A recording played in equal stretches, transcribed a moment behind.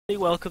Hey,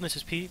 welcome, this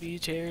is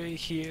PB Jerry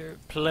here,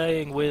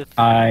 playing with...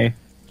 Hi.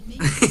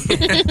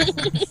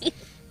 with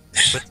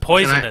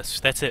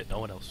Poisonous, that's it, no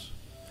one else.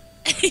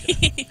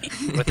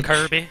 With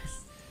Kirby,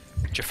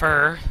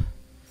 Jafar,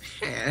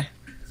 Yeah.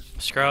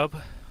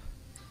 Scrub,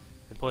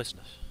 and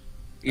Poisonous.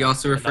 You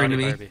also referring to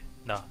me? Kirby.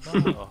 No.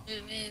 No.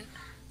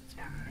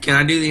 Can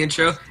I do the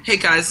intro? Hey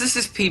guys, this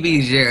is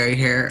PB Jerry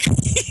here.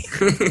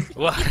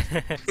 What?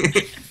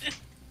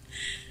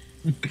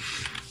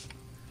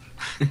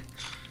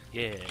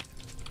 Yeah.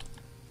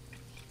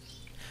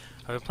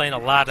 I've been playing a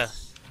lot of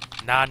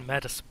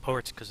non-meta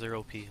supports because they're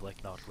OP,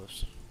 like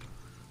Nautilus.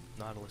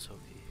 Nautilus OP.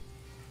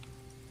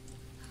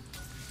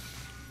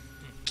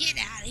 Get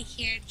out of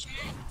here,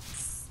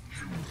 Jax.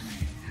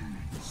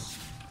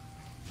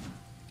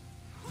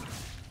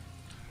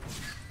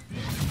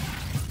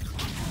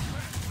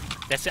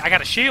 That's it, I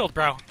got a shield,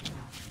 bro!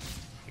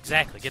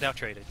 Exactly, get out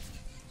traded.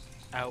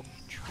 Out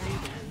traded.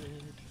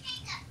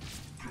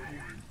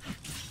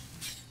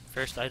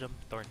 First item,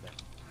 Thornmail.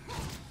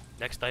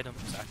 Next item,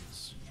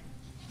 Sackets.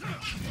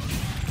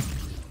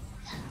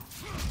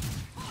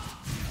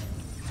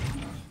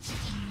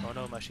 Oh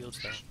no, my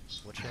shield's down.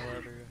 What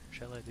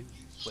shall I do?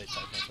 Wait,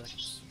 5 more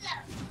seconds.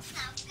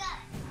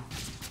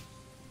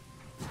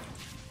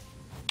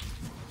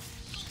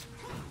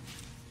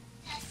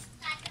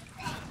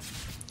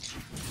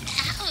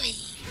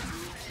 Owie.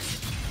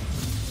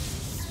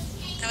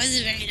 That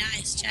was very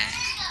nice,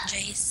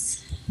 Jace.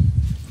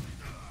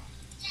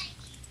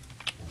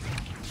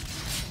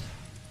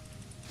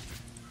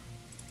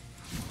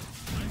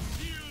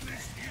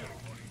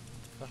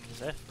 What the fuck is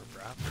that for,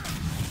 bro?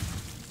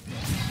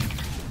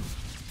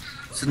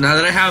 So now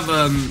that I have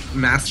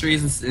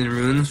masteries in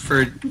runes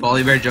for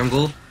Volibear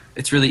Jungle,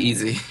 it's really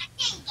easy.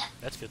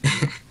 That's good.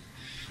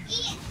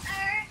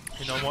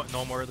 You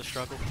no more of the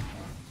struggle?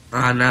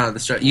 No,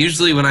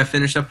 usually when I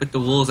finish up with the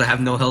wolves, I have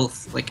no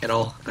health, like, at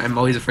all. I'm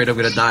always afraid I'm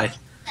gonna die.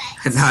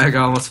 And now I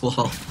got almost full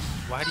health.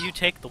 Why do you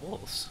take the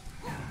wolves?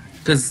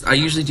 Because I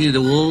usually do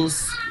the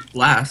wolves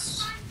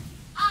last.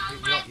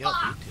 You don't need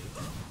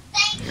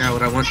to. Yeah,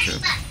 what I want to.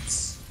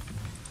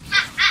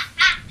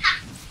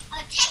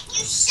 I'll take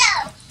your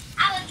soul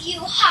out of you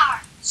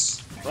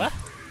hearts. What?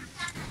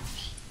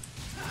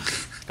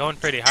 Going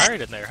pretty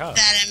hard in there, huh?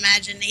 That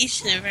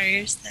imagination of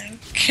hers, though.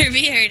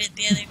 Kirby heard it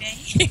the other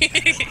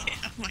day.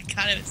 Oh my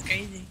god, it was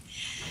crazy.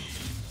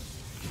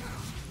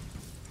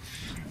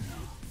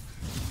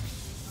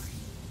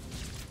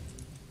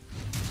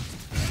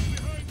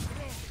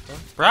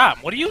 Brom,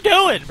 what are you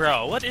doing,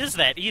 bro? What is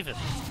that even?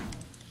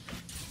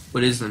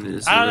 What isn't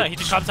it? I don't know, he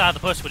just comes out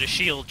of the bush with his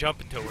shield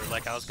jumping to her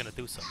like I was gonna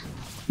do something.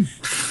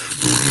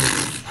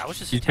 I was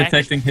just He's attacking.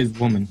 protecting his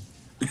woman.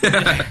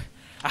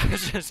 I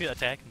was just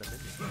attacking the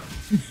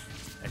minion.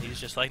 And he's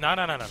just like, no. I'm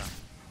gonna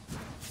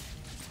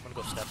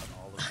go step on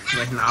all of you.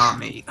 Like, nah,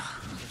 mate. As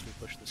we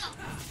push this way.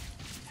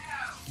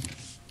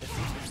 As we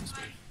push this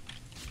way.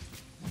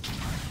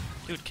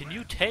 Dude, can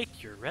you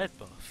take your red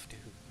buff, dude?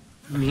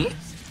 Me?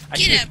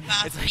 Get up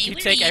off It's like me. you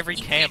What take do you every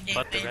think camp you're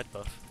but the doing? red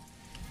buff.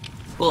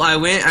 Well,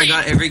 I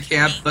got every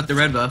camp but the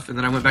red buff, and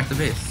then I went back to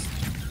base.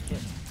 Yeah.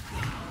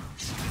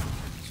 As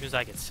soon as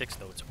I get 6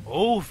 though, it's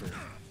over.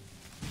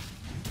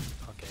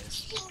 Okay.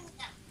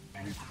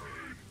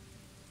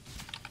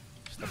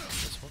 Step on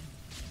this one.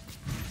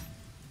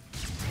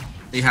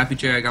 Are you happy,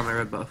 Jerry? I got my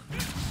red buff.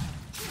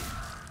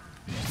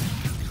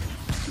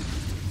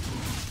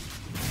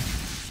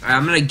 Alright,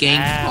 I'm gonna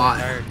gank bot.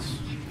 Nerds.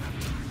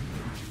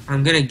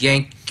 I'm gonna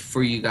gank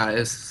for you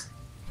guys.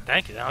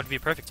 Thank you, that would be a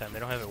perfect time. They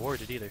don't have it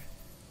warded either.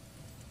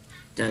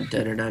 Dun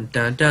dun dun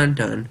dun dun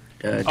dun.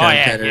 Oh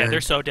yeah, they're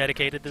so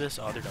dedicated to this.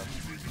 Oh, they're done.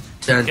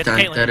 Dun Get the dun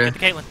Caitlyn, dun. get the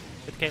Caitlyn,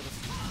 get the Caitlyn.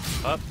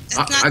 Up. That's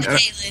not I the got-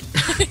 Caitlyn.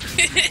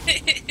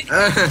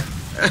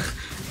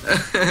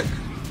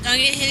 Don't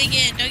get hit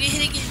again. Don't get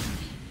hit again.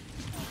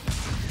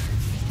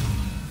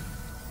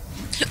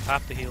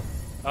 Pop the heal.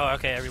 Oh,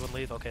 okay, everyone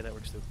leave. Okay, that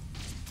works too.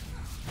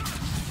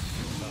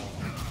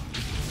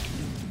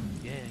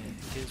 Yeah,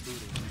 kids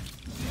booty.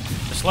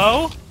 The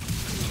slow?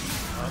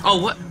 Oh,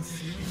 what?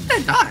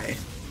 Did I die?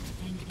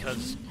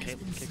 Because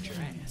Caitlyn kicked your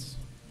ass.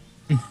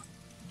 Did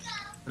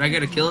I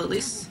get a kill at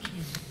least?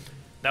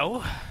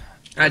 No?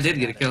 I did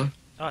get a kill.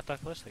 Oh, I thought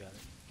Calista got it.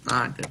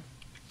 Nah, I did.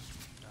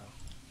 No.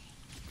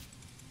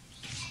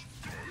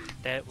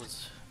 That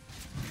was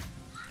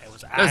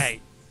That's aight.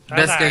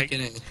 Best Aight. gank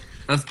in it.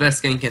 That's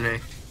best gank in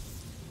it.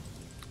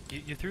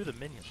 You threw the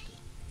minion.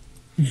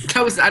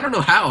 That was, I don't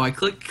know how. I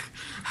clicked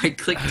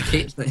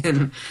Caitlyn,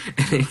 and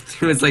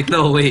it was like,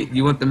 no, wait,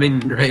 you want the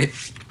minion, right?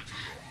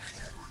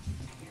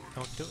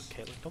 Don't do it,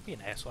 Caitlyn. Don't be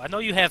an asshole. I know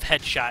you have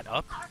headshot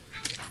up.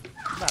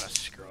 I'm not a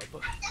scrub.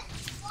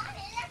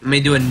 Let me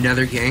do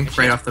another gank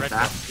right off the Red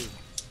bat. buff, too.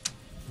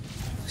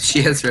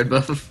 She has red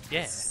buff.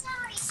 Yeah.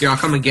 Here, I'll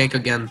come and gank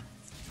again.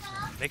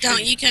 Make sure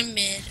Don't you come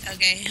mid.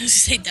 Okay, I was gonna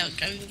say don't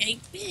come gank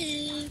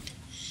mid.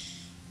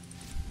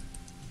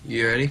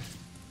 You ready?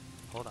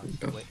 Hold on.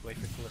 Go. Wait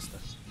for Calista.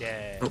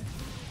 Yeah. Oh.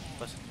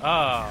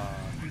 Oh.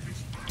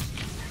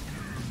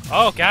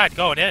 Oh god,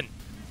 going in.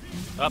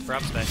 Up,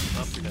 Rob's back.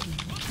 Up, you're good.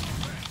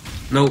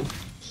 No.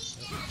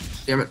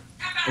 Damn it.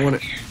 I want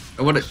it.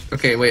 I want it.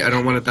 Okay, wait, I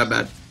don't want it that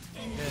bad.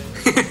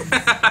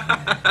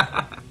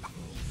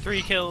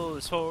 3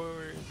 kills for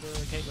the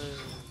Caitlyn.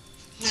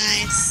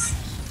 Nice.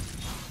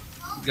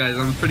 Guys,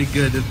 I'm pretty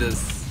good at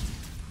this.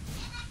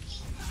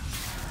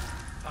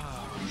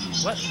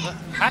 What?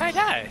 How'd I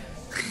die?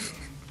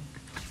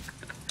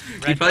 You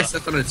Red probably buff.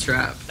 stepped on a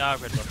trap. Nah,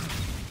 red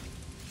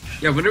buff.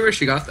 Yeah, I wonder where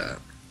she got that.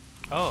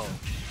 Oh.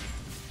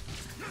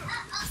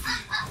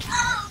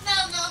 Oh, no,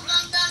 no, no,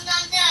 no, no,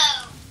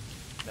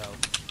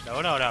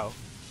 no. No. No.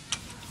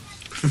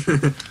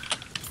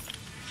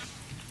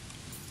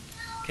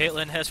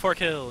 Caitlyn has 4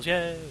 kills.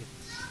 Yay.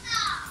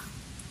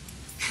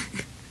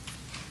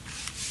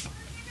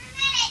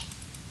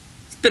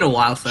 It's been a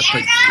while since I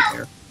played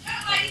here.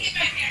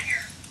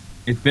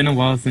 It's been a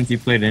while since you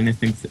played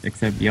anything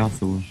except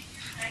Yasuo.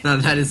 No,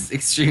 that is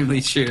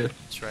extremely true.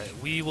 That's right.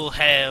 We will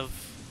have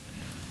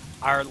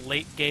our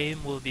late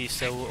game will be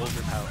so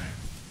overpowered.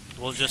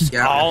 We'll just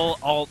all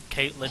ult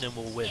Caitlyn and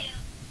we'll win.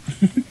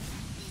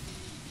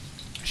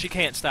 She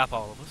can't stop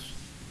all of us.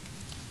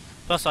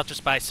 Plus, I'll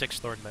just buy 6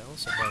 thorn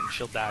mails and then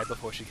she'll die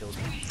before she kills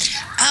me.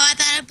 Oh, I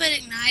thought I put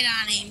Ignite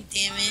on him,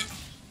 damn it.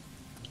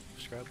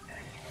 Scrub.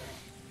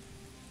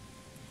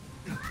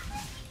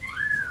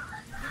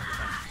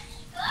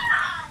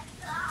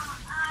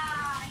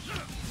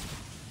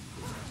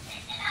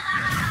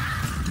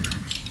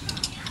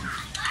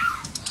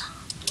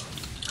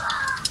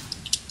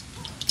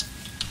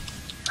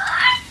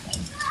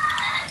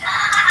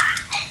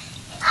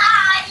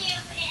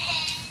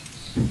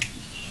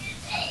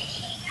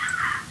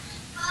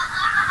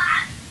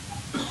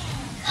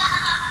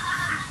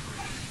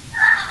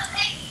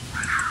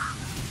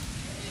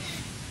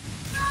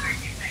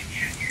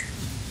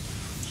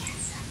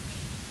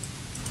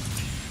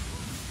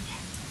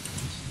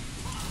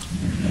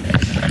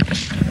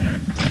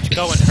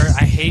 Go and hurt.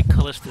 I hate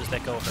Callistas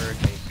that go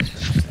hurricanes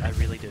first. I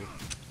really do.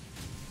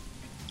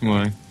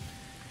 Why?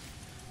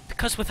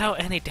 Because without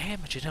any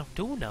damage, you don't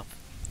do nothing.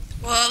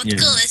 Well, with Yeah.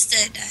 Callista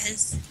it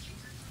does.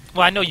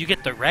 Well, I know you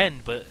get the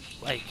rend, but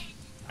like,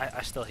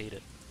 I still hate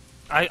it.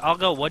 I'll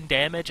go 1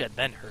 damage and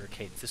then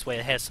hurricanes. This way,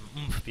 it has some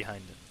oomph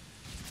behind it.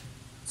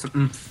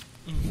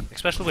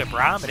 Especially with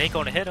Braum, it ain't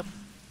going to hit him.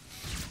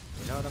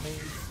 You know what I mean?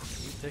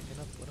 You picking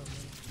up what I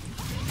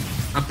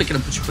mean? I'm picking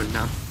up what you're putting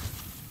down.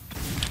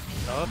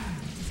 Up.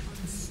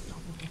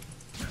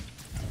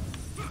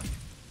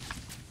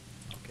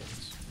 Okay.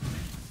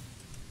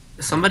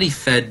 Somebody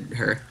fed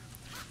her.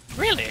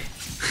 Really?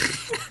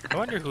 I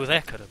wonder who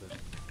that could have been.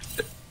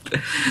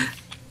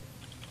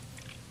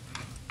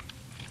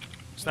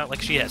 It's not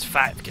like she has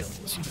 5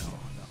 kills, you know.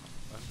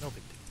 No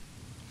big deal.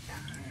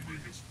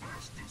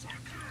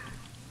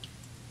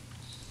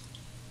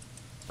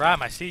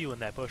 Braum, I see you in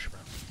that bush, bro.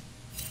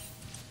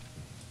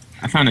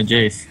 I found a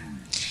Jace.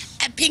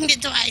 I pinged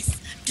it twice.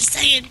 Just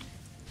saying.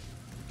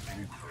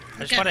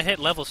 I just want to hit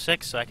level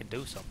 6 so I can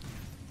do something.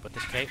 But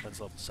this Caitlyn's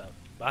level 7.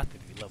 I have to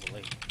be level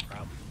 8,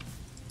 probably.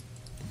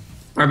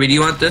 Barbie, do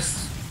you want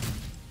this?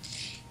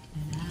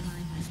 No.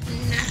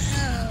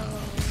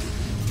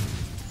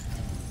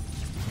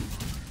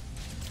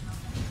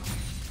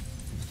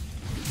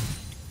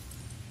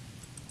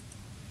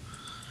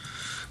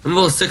 I'm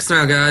level 6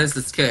 now, guys.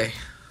 It's K.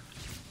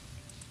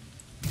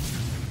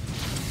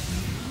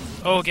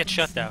 Oh, get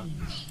shut down.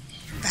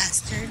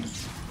 Bastard.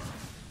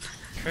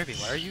 Kirby,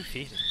 why are you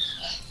feeding?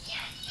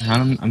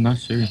 I'm not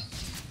sure.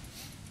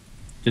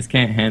 Just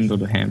can't handle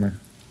the hammer.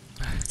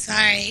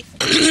 Sorry.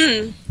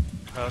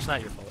 Oh, it's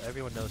not your fault.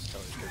 Everyone knows it's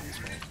always Kirby's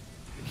fault.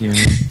 Yeah.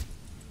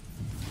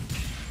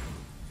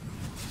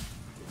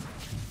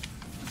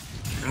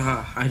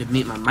 I had to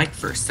mute my mic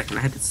for a second.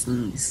 I had to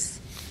sneeze.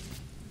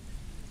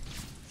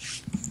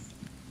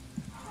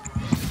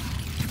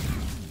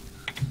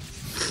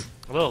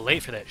 A little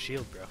late for that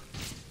shield, bro.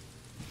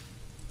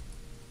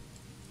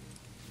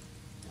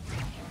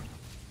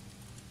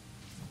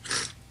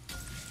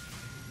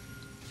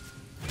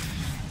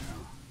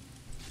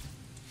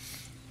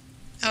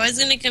 I was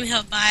gonna come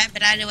help buy it,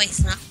 but I had to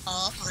waste my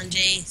ult on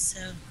Jay, so.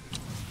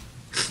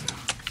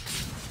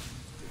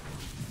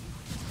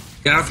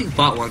 Yeah, I don't think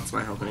bot wants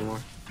my help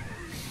anymore.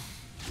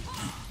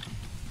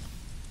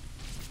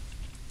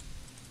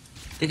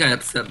 I think I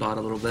upset bot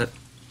a little bit.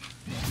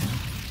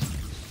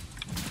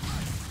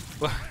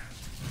 What?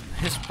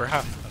 His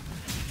brow.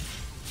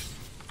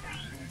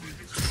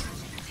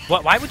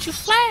 What? Why would you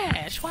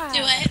flash? Why?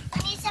 Do it. I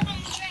need something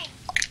to drink.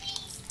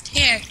 Please.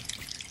 Here.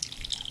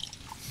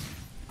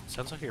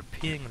 Sounds like you're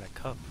peeing in a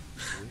cup.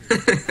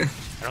 It's weird.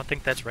 I don't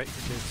think that's right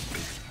for kids.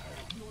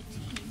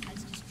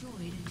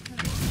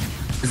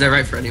 Is that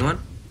right for anyone?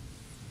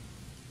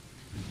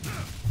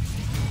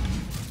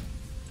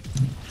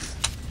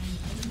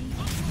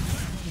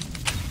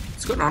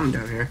 What's going on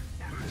down here?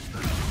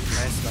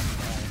 Nice left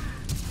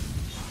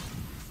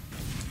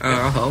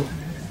I'll help. eye.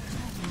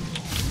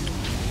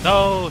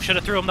 No, should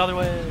have threw him the other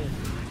way.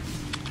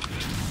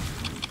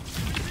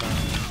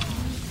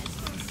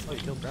 Oh, you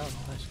killed Brown.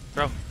 Nice.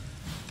 Bro,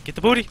 get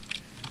the booty.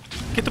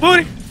 Get the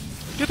booty.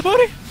 Get the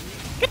booty.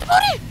 Get the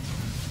booty.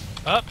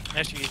 Oh,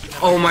 Master Yi.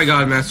 Oh my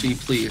god, Master Yi,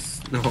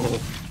 please. No.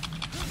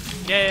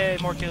 Yay,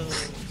 more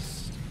kills.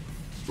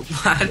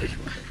 What?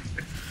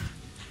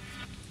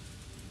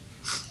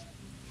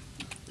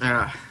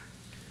 Ah,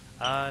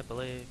 I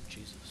believe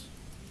Jesus.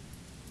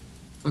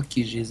 fuck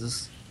you,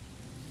 Jesus.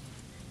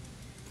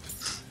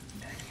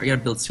 I gotta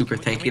build super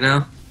tanky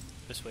now.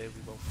 This way we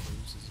won't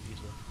lose as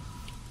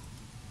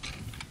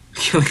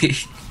Can we?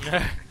 easily.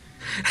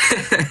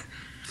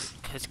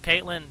 Because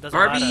Caitlyn does a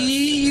Barbie, lot of...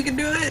 you can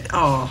do it.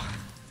 Oh.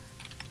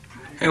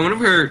 Hey, I wonder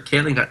if her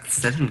Caitlyn got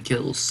 7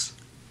 kills.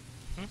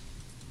 Hmm?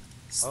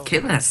 Oh.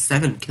 Caitlyn has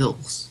 7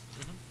 kills.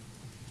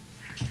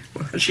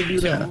 Why did she do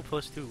 2 that?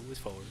 plus 2 is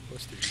 4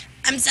 plus 3.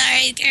 I'm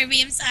sorry,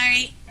 Kirby. I'm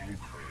sorry.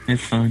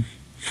 It's fine.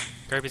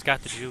 Kirby's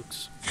got the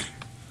jukes.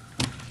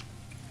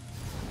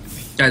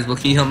 Guys, well,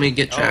 can you help me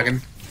get Oh.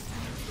 Dragon?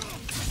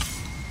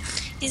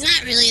 He's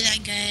not really that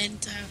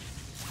good, so.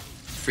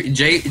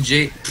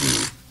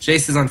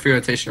 Jace is on free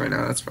rotation right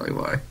now, that's probably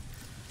why.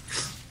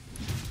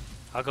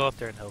 I'll go up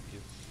there and help you.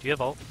 Do you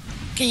have ult?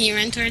 Can you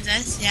run towards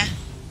us? Yeah.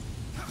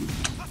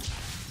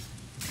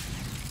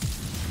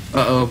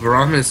 Uh-oh,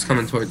 Baram is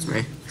coming towards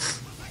me.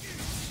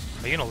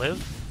 Are you gonna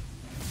live?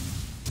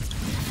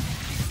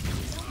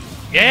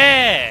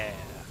 Yeah!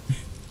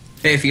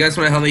 Hey, if you guys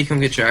want to help me come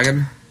get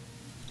Dragon.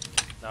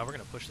 Now we're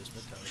gonna push this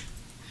mid tower.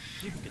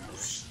 You can get there.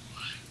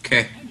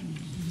 Okay.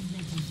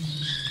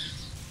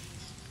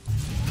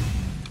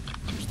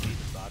 Just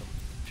leave the bottom.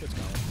 Shit's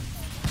gone.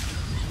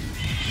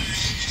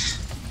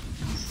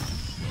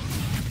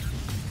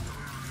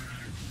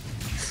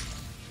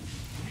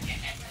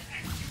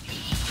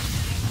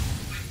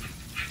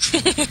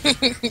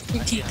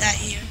 Keep that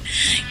you.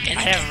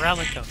 I have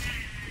Relico.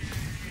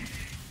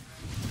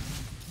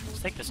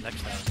 Let's take this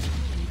next time.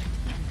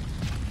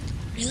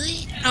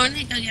 Really? I want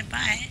to go get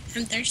by.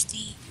 I'm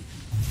thirsty.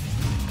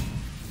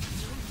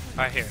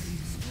 Alright, here.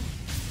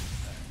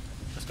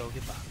 Let's go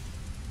get bottom.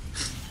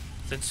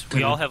 Since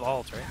we all have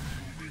ults, right?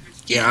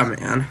 Yeah,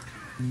 man.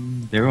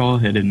 They're all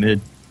headed mid.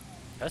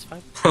 That's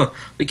fine.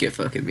 We can't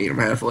fucking meet him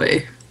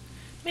halfway.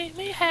 Meet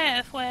me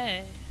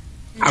halfway.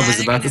 I was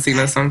they're about to gonna sing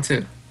that song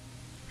too.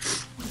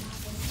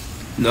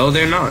 No,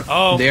 they're not.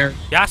 Oh, They're...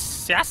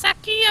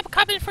 Yasaki, I'm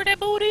coming for that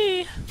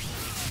booty.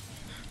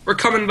 We're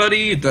coming,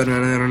 buddy! Surprise,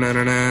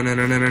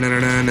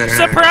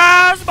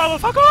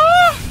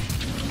 motherfucker!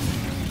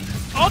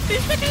 All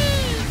these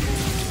bitches!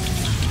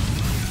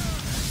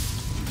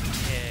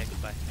 Yeah,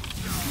 goodbye.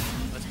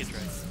 Let's get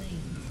Dragon.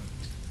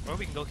 Or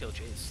we can go kill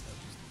Jace.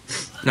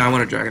 No, I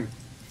want a Dragon.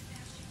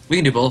 We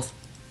can do both.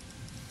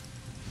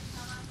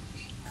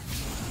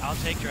 I'll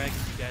take Dragon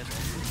if you guys want.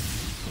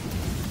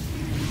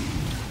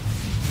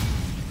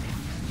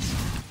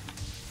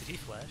 Did he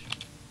flash?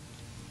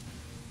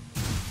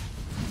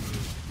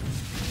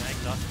 Can I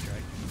exhaust the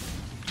Dragon?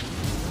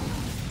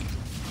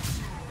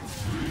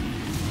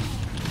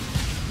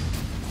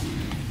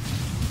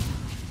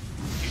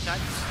 You not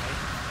use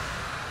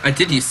Smite? I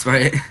did use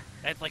Smite.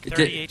 At like It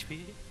 30 did. HP?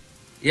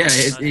 Yeah,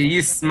 it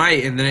used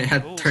Smite and then it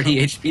had Ooh,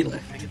 30 something. HP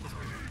left. Let me get this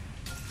one.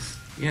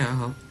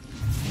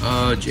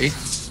 Yeah,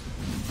 Jace?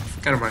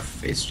 Fuck out of my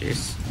face,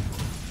 Jace.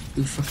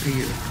 Who the fuck are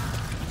you?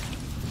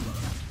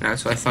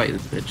 That's what I thought you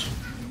was a bitch.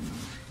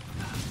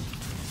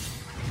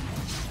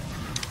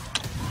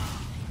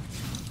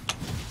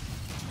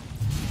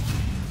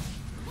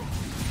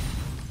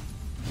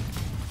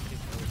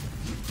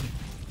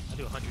 I'll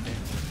do 100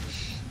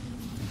 damage.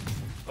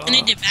 I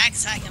need to back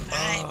so I can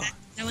buy.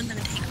 But I want them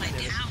to take my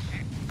tower.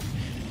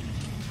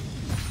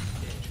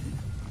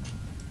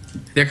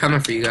 They're coming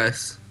for you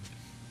guys.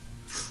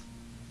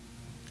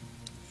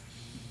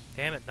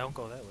 Damn it, don't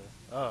go that way.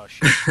 Oh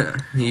shit.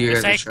 You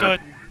This guys are ain't shot.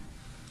 good.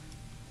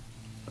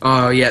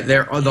 Oh yeah,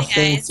 they're the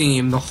Hey, whole guys.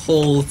 team. The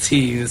whole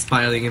team is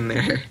piling in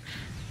there.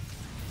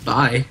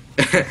 Bye.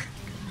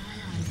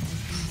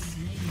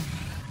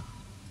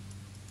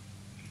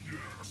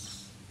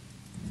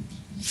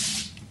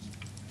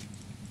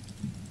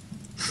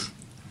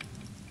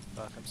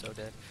 Fuck, I'm so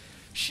dead.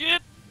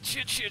 Shit!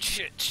 Shit, shit,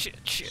 shit, shit,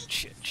 shit,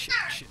 shit, shit, shit,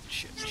 shit,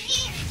 shit,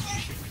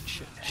 shit,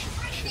 shit,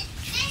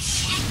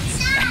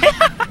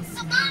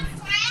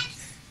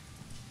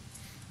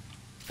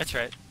 That's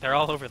right. They're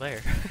all over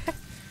there.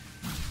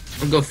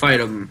 I'll go fight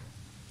them.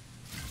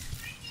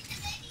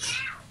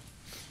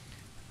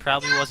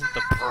 Probably wasn't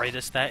the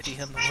brightest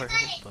idea in the world,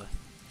 but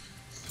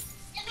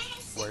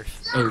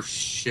worth. Oh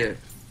shit.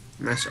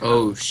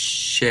 Oh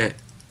shit.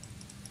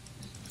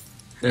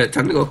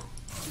 Time to go.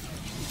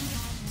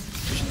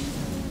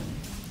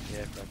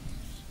 Yeah, correct.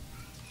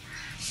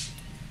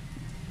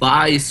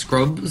 Bye,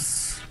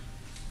 scrubs.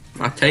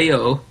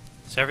 Mateo.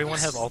 Does everyone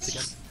have ult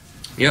again?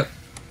 Yep.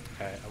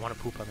 Alright, I want to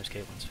poop on this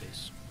Caitlyn's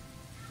face.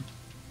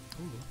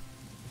 Ooh.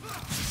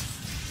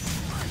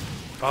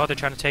 Oh, they're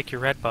trying to take your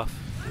red buff.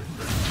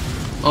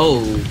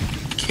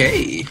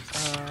 Okay.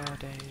 Oh,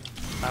 damn.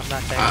 I'm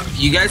not there.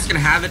 You guys can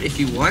have it if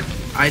you want.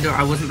 I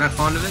wasn't that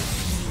fond of it.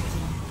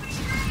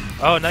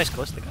 Oh, nice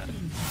Calista got it.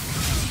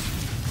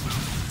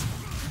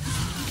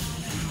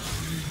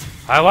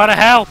 I want to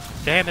help!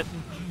 Damn it.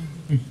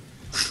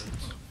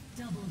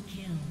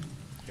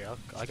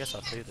 I guess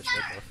I'll play this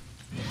red buff.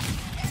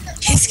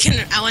 He's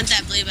gonna. I want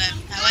that blue buff.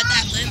 I want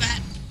that blue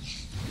buff.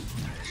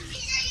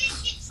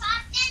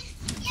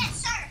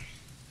 Yes, sir.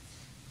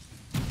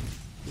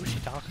 Who's she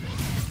talking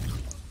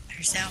to?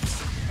 Herself.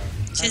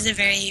 She has a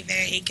very,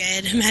 very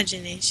good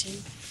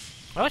imagination.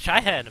 I wish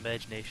I had an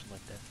imagination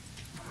like that.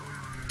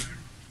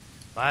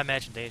 My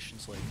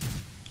imagination's like,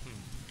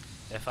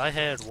 if I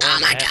had one. Oh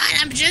my god!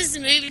 I'm just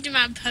moving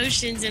my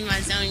potions and my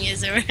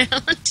zonias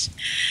around.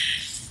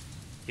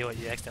 You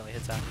accidentally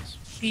hit zombies.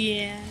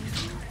 Yeah.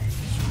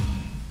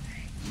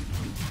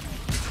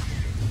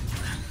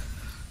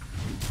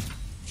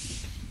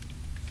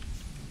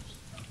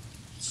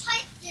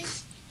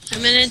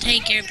 I'm gonna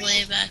take your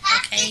blue buff,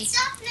 okay?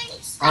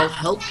 I'll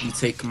help you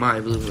take my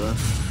blue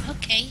buff.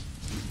 Okay.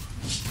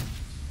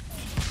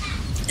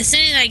 As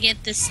soon as I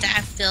get the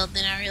staff filled,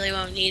 then I really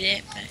won't need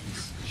it, but...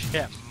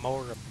 Yeah,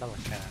 more of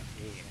Malphite,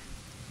 yeah.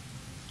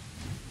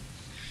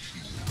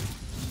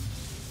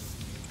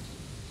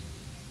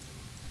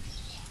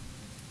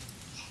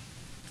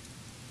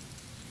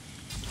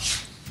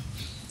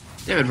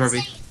 Damn it, Barbie.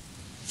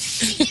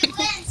 Stop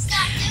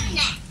doing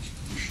that.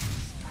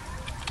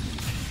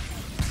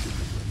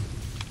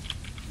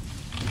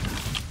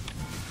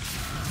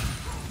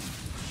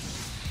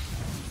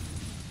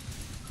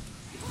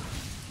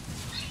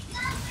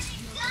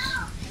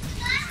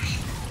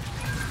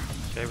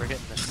 Okay, we're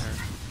getting this turn.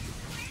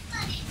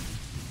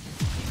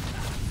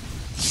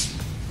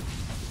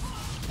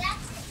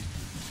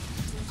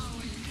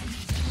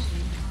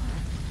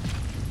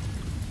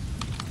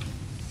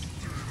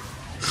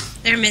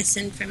 They're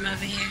missing from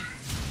over here.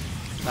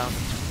 Found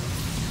him.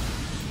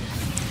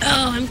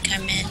 Oh, I'm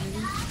coming.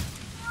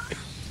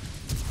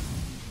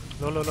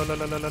 No. Okay,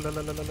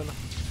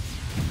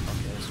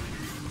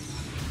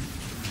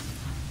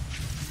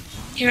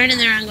 You're running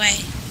the wrong way.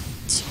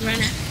 Just run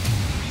up.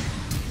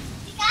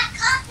 You got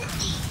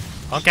company.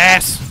 on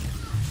gas!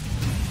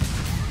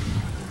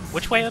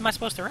 Which way am I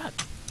supposed to run?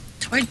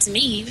 Towards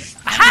me.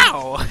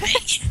 How?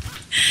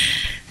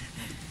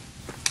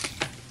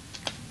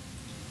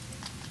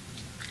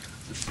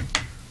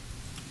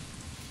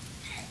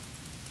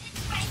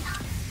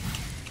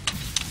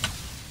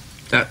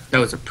 That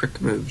was a prick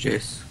move,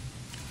 Jace.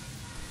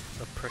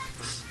 A prick.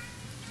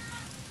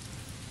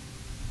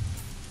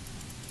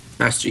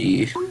 Master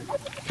E.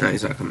 No,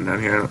 he's not coming down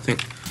here, I don't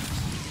think.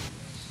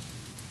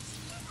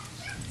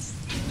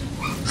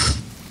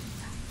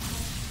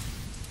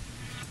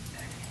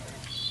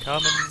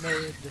 Coming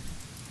mid.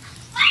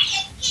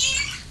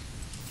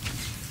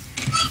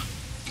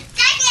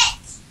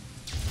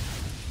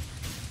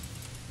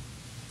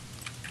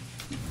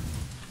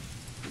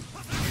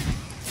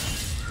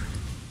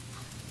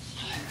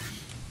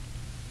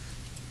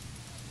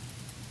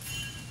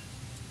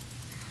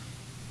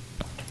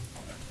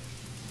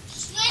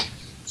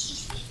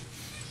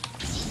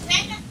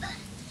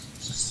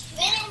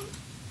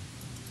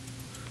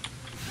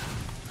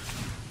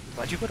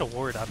 Why'd you put a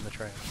ward on the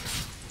track?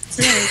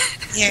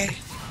 Here.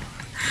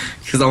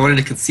 Because I wanted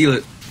to conceal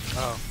it.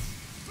 Oh.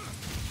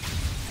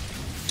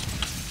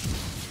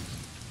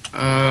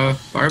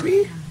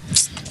 Barbie?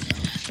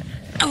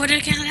 I would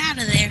have gotten out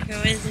of there if it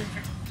wasn't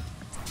for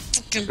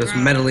fucking Those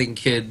bro. meddling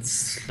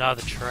kids. Nah,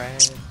 the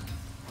track.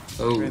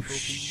 Oh, Triple B.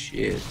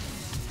 shit.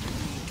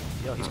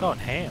 Yo, he's going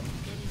ham.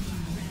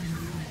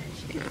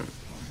 Yeah.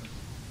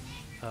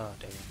 Oh,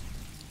 damn.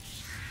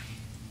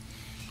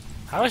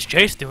 How is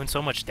Jace doing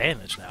so much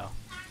damage now?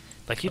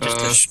 Like, he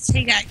just...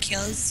 He got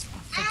kills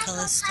for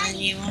Callisto,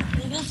 you want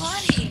a little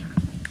body.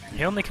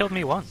 He only killed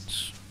me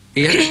once.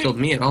 He hasn't killed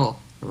me at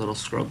all, a little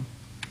scrub.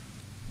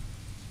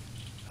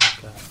 Oh,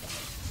 God.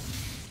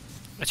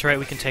 That's right,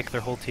 we can take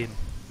their whole team.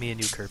 Me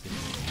and you, Kirby.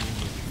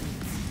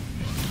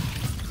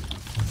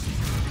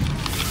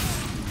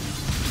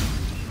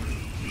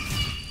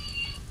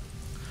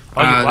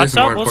 Oh, you want there's a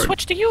some? more We'll important-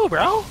 switch to you,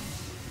 bro!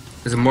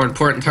 There's a more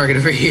important target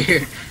over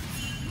here.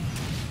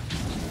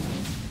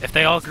 If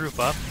they all group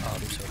up... Oh,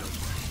 they're so good.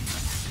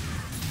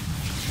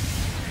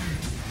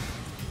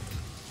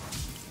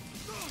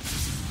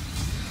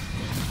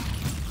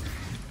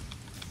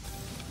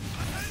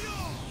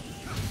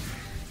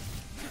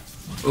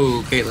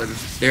 Ooh, Caitlyn.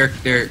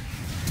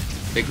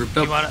 They grouped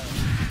up. You want a...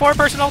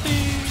 4-person ulti!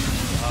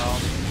 Oh.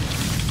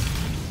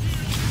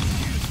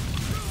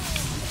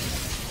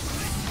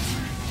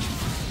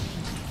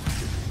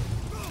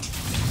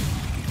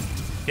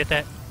 Get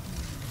that.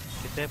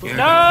 Get that. Yeah,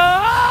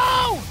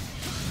 No!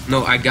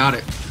 No, I got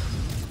it.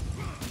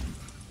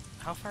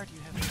 How far do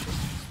you have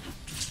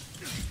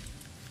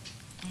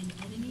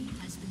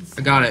to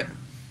I got it.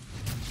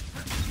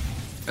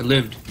 I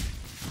lived.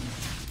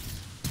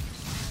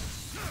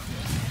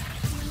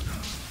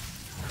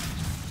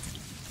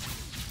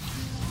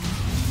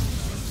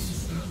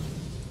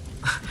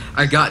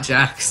 I got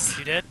Jax.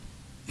 You did?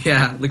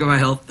 Yeah, look at my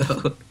health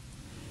though.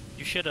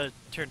 You should have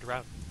turned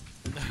around.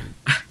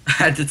 I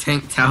had to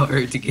tank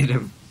tower to get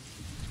him.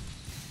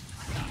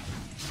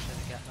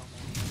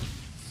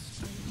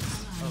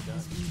 Oh god.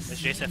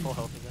 Is Jace at full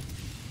health again?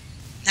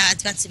 No,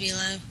 it's about to be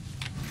low.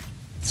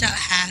 It's about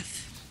half.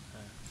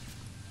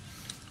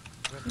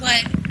 What?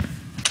 What?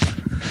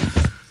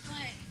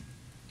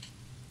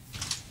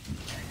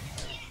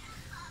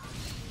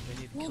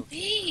 We need to Well, kill-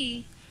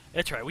 B.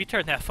 That's right. We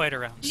turned that fight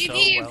around Did you so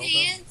get your well.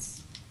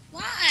 pants?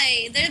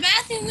 Why? The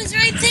bathroom was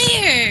right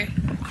there.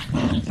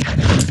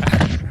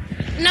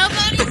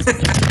 Nobody told me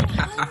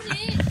to hold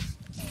it.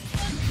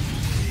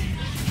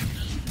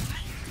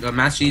 The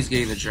Machi's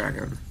getting the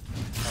dragon.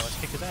 Oh, let's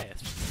kick his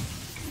ass.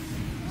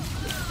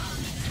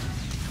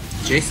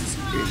 Jason's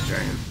getting the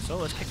dragon. So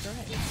let's kick their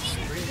ass.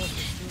 Three of us,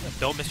 let's do that.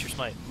 Don't miss your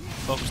smite.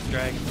 Focus the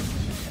dragon.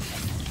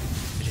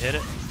 Did you hit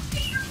it?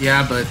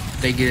 Yeah, but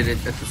they get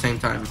it at the same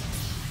time.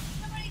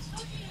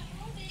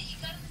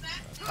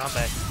 I'm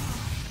back.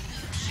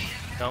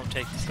 Don't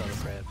take the Skull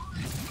Crab.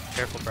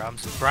 Careful,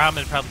 Brahms. Brahm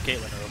and probably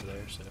Caitlyn are over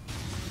there, so.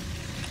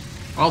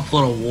 I'll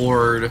put a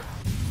ward.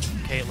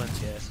 Caitlyn's,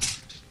 yeah.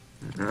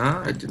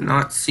 I did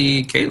not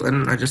see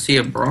Caitlyn. I just see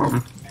a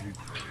Braum.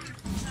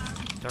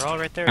 They're all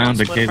right there. Found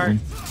the split apart.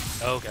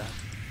 Caitlyn. Oh,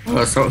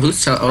 God. So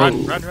who's tell? Oh,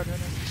 Run.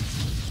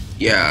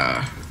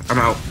 yeah. I'm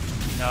out.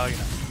 No, you're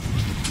not.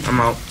 I'm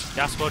out.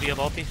 Yasuo, do you have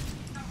ulti?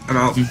 I'm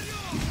out.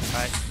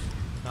 Alright.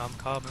 I'm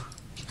coming.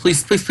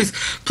 Please, please, please,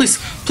 please,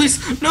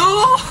 please, no!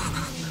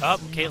 Oh,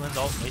 Caitlyn's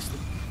ult wasted.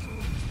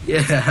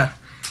 Yeah.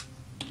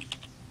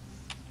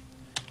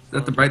 Is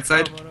that the bright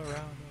side?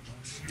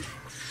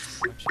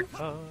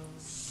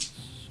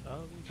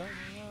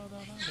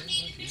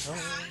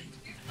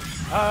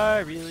 I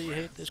really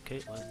hate this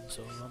Caitlyn,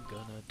 so I'm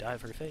gonna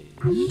dive her face.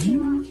 Come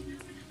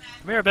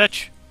here,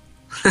 bitch!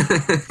 Come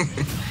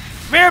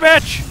here,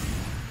 bitch!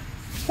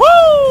 Woo!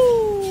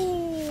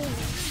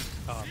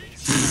 Oh,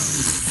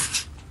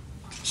 bitch.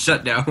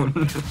 Shut down.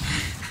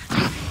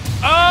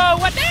 Oh,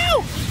 what now?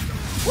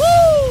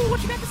 Woo!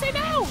 What you got to say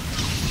now?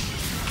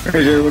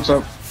 Hey Jay, what's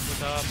up?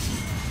 What's up?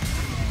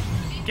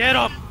 Get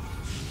him!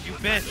 You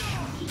bitch!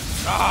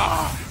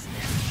 Ah!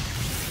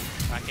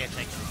 I can't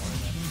take any more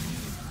of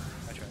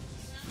that. I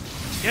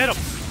tried. Get him!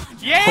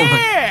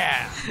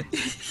 Yeah!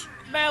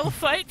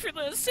 Malphite for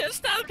the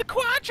assist out of the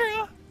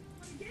Quadra!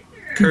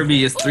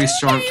 Kirby is 3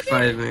 strong to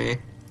fight me.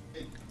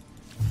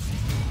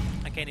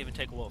 I can't even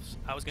take wolves.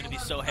 I was gonna be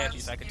so happy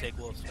if I could take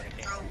wolves, but I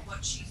can't.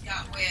 What she's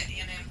got wet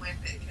in and with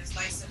it because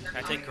they said they're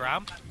Can I take going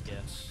Grom?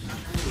 Yes.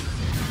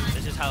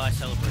 This is how I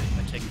celebrate.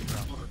 I take the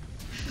Grom.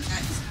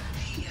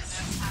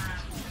 that's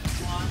time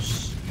to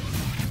wash.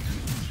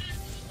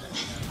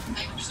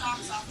 Take your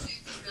socks off too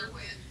because they're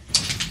wet.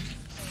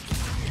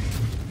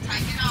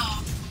 Take it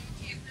off.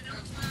 Give it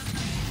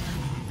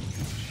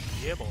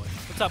a Yeah, boy.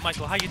 What's up,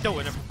 Michael? How you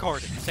doing? I'm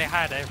recording. Say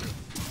hi to everyone.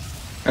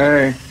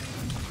 Hey.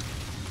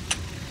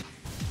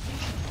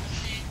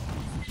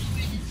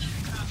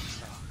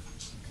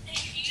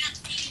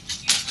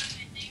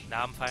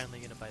 Now I'm finally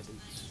gonna buy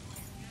boots.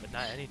 But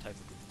not any type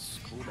of boots.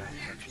 Cooldown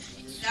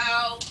protection boots.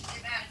 No,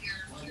 get out of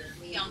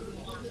here. Young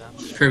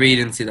one. Kirby, you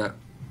didn't see that.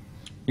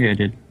 Yeah, I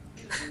did.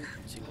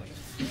 See what.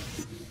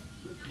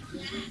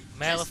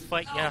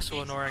 Malphite,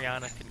 Yasuo, and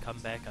Orianna can come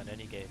back on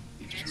any game.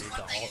 You just need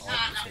to all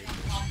the stages.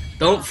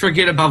 Don't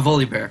forget about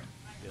Volibear.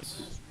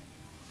 Yes.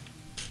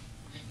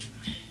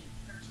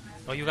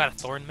 Oh, you got a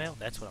thorn mail?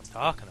 That's what I'm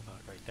talking about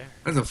right there.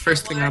 That's the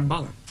first thing I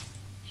bought.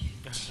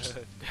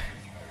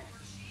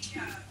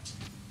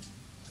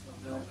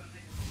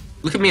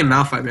 Look at me and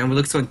Malphite, man. We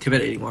look so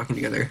intimidating walking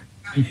together.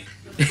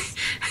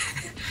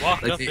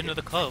 Walked Like up the- into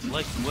the club,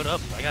 like, what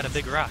up? I got a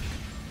big rock.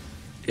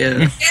 Yeah.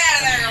 Get out of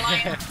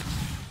there, Lane.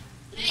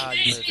 Ah,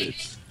 you missed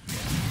it.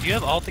 Do you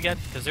have ult again?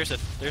 Because there's a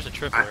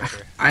triple right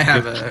there. I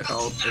have a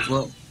ult as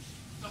well.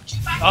 Don't you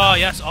back Oh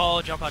yes,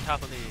 all jump on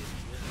top of me.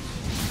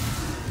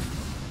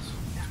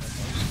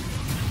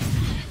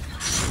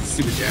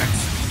 Super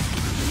Jacks.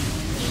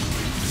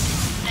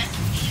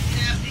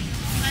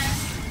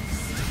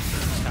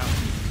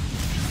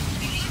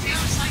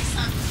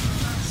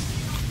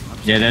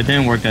 Yeah, that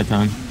didn't work that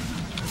time.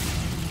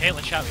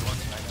 Caitlyn shot me once.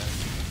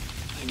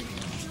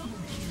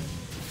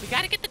 We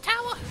gotta get the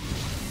tower.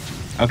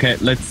 Okay,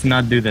 let's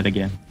not do that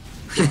again.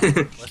 Let's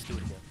do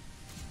it again.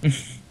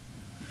 It's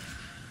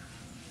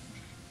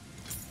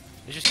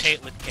just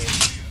Caitlyn,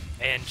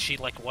 and she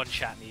like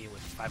one-shot me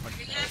with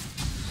 500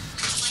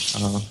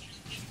 health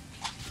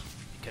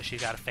because she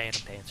got a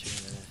Phantom Dancer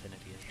and an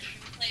Infinity Edge.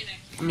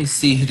 Let me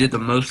see who did the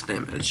most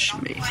damage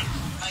to me.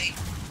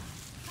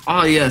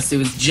 Oh yes, it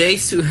was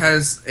Jace who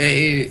has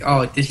a.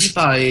 Oh, did he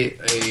buy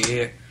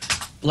a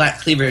Black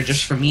Cleaver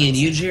just for me and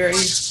you, Jerry? Of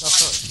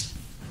course.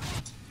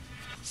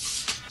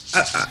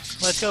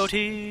 Let's go,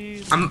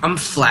 team. I'm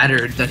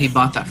flattered that he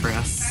bought that for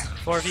us.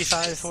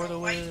 4v5 for the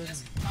win. Okay.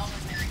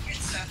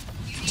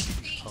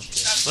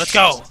 Let's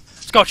go.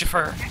 Let's go,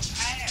 chauffeur.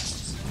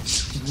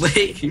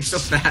 Wait, you're so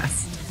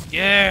fast.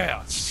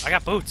 Yeah. I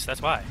got boots.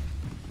 That's why.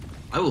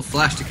 I will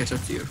flash to catch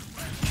up to you.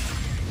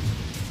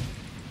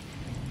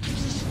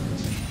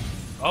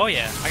 Oh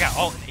yeah. I got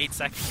ult in 8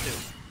 seconds too.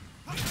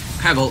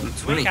 I have ult in We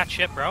 20. ain't got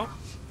shit, bro.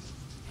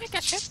 We ain't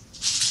got shit.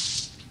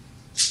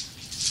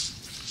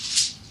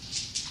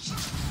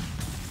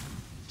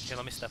 Here,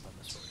 let me step on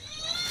this for you.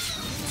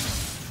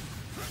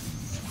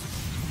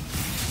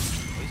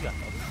 Oh, he's got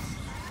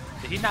bubbles.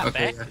 Did he not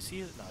Okay, back? yeah. Is he?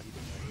 No, he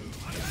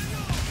didn't.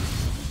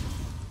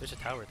 There's a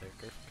tower there.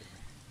 Careful.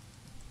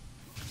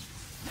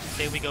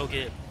 Say we go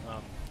get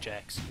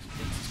Jax. He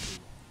thinks he's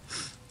cool.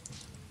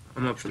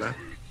 I'm up for that.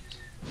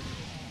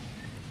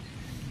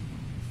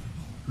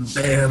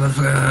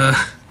 Bam.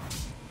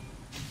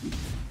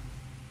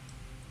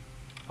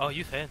 Oh,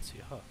 you fancy,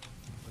 huh?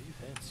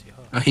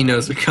 Oh, he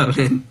knows we're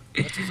coming.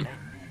 What's his name?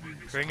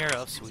 Bring her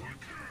up, sweet.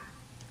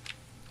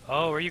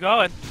 Oh, where you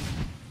going?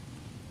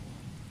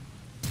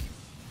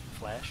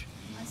 Flash.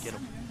 Get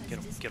him.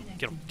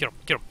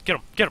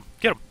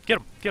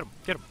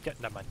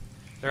 Never mind.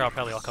 They're all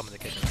probably all coming to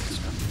kick us.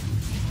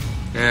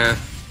 Yeah.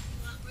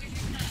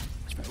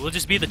 We'll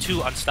just be the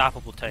two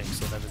unstoppable tanks.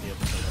 They'll never be able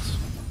to kill us.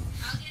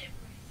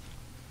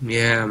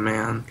 Yeah,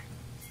 man.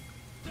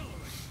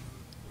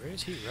 Where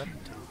is he running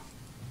to?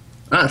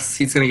 Us.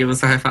 He's gonna give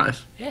us a high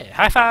five. Yeah,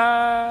 high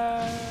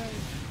five!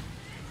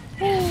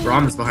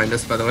 Rom is behind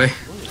us, by the way.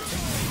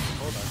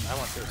 Hold on, I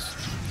want this.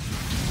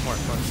 More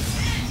important.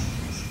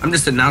 I'm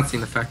just announcing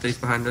the fact that he's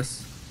behind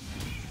us.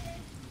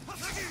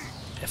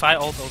 If I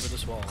ult over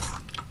this wall.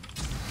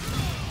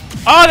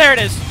 Oh, there it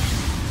is!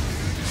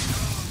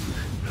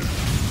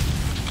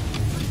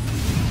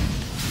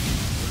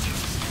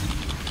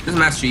 There's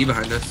Master Yi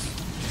behind us.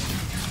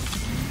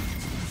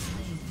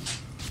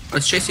 Oh,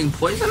 it's chasing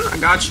poison? I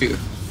got you.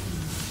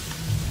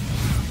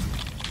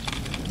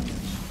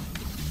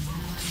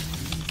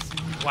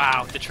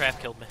 Wow, the trap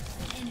killed me.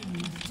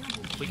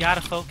 We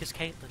gotta focus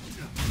Caitlyn.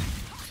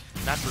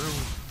 Not Brew.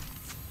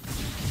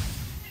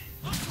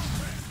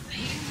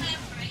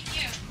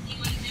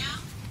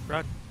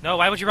 Run. No,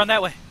 why would you run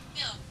that way?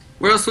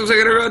 Where else was I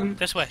gonna run?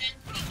 This way.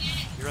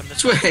 You run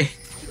this Which way. way?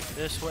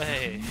 This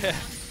way.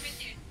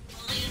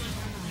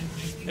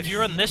 If you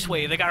run this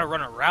way, they gotta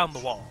run around the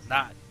wall,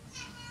 not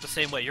the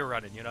same way you're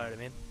running, you know what I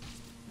mean?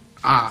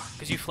 Ah.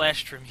 Because you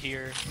flashed from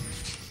here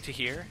to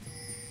here,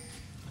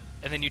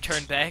 and then you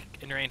turned back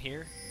and ran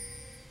here,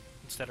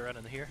 instead of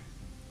running here.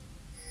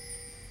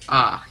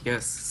 Ah,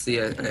 yes. See,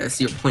 I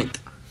see your point.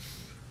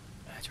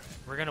 That's right.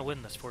 We're gonna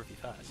win this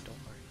 4v5, don't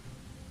worry.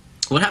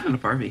 What happened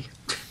to Barbie?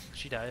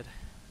 She died.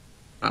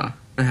 Ah,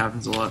 that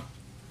happens a lot.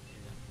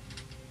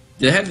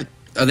 Do they have?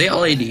 Are they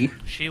all AD?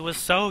 She was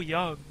so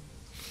young.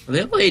 Are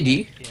they all AD?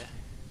 Yeah.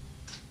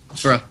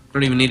 Bro, I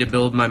don't even need to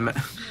build my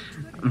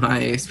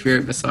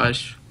spirit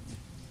massage.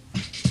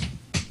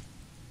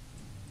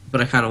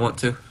 But I kind of want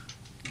to.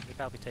 They're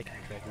probably taking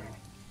the Dragon.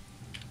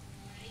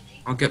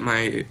 I'll get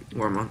my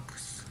war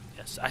monks.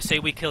 Yes, I say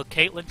we kill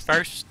Caitlyn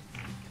first,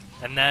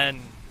 and then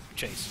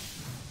Chase.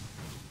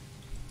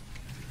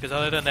 Because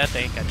other than that,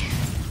 they ain't got shit.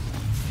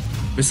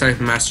 Besides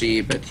Master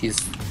Yi, but he's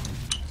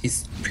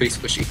pretty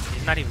squishy.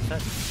 He's not even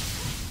fed.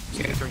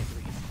 Yeah.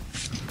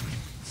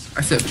 3-3.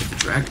 I said with the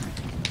dragon.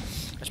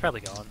 It's probably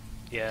gone.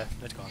 Yeah,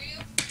 it's gone.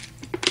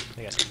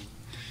 They got two.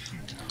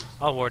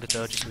 I'll ward it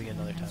though, just so we get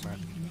another time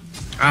around.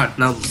 Ah,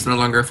 no, it's no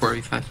longer a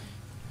 4v5.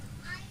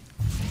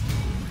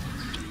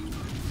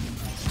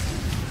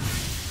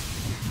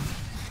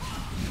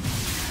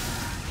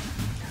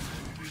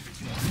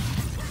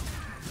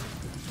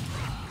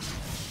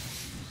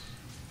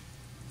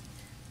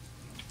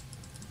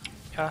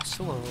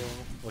 Castle,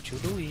 what you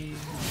doing?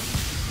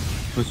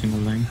 Pushing the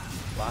lane.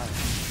 Why?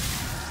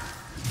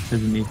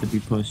 Doesn't need to be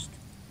pushed.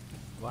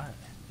 Why?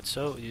 It's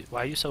so.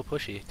 Why are you so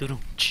pushy?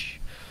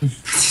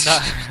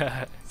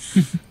 Nah.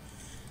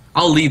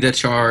 I'll lead the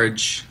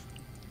charge.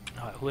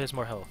 Who has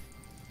more health?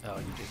 Oh,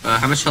 you do.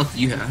 How much health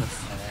do you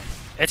have?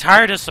 It's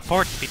hard to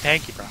support to be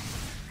tanky, bro.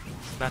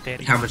 Not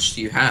that easy. How much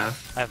do you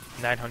have? I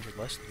have 900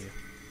 less than you.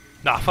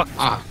 Nah, fuck this.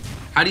 Ah,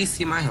 how do you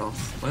see my health?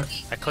 What?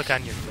 I click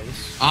on your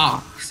face.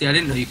 Ah, see, I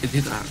didn't know you could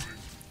do that.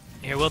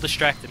 Here, we'll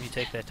distract them. You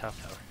take that top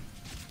tower.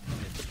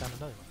 Okay, put down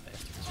another one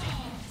after this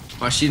one.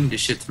 Well, she didn't do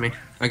shit to me.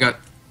 I got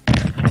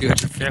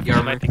 250 Careful, they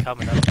armor. might be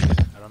coming up.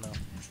 I don't know.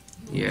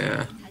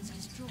 Yeah.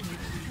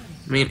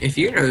 I mean, if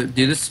you're gonna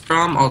do this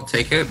from, I'll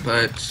take it,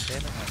 but... Damn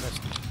it, I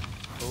missed.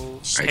 Oh,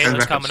 Alright, Caitlyn's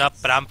back coming up. up,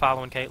 but I'm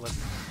following Caitlyn.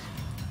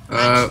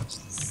 I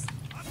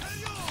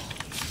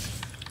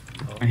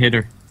hit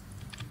her.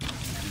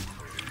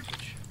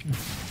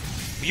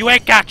 You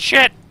ain't got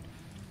shit!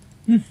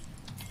 Ah,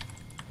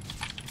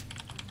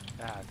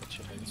 that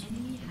shit hurts.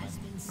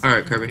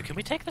 Alright, Kirby. Can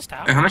we take this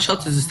tower? Hey, how much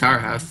health does this tower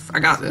have? I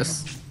got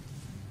this.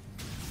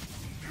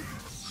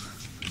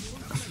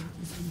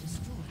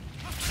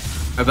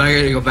 I bet I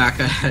gotta go back.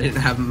 I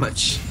didn't have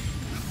much.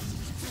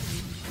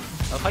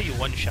 I love how you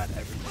one-shot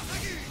everything.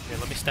 Here,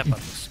 let me step up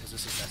this, because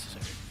this is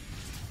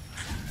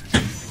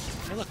necessary.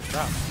 Hey, look, a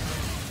drop.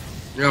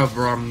 Yo,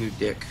 bro, I'm new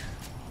dick.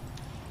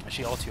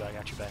 Actually, ult you, I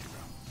got your back, bro.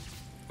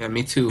 Yeah,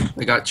 me too.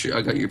 I got you.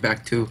 I got your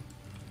back too.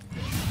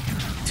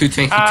 Too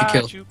tanky to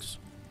kill. Jukes.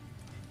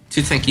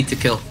 Too tanky to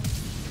kill.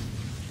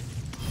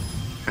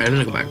 Alright, I'm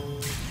gonna go back.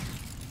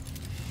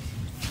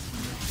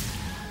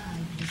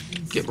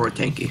 Get more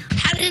tanky.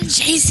 How did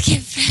Jace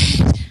get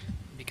fed?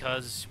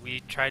 Because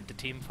we tried to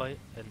team fight,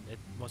 and it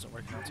wasn't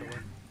working out so well.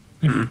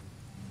 Hmm.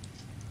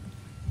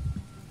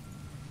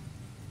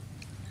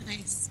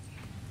 Nice.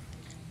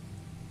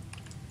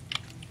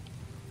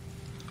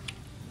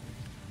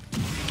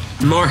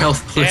 More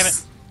health, Damn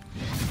please.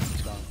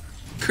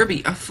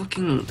 Kirby, I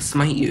fucking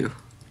smite you.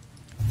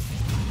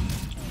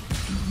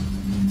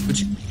 Would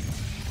you...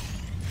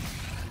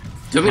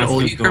 Do you want me to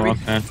ult you, go Kirby? off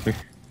faster. Do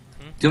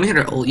you want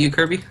me to ult you,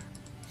 Kirby?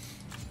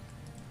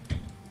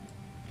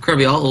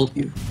 Kirby, I'll ult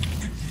you.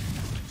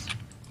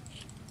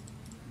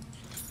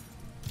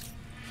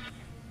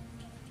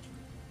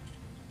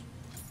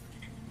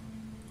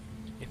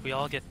 If we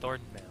all get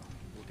Thornton now,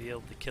 we'll be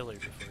able to kill her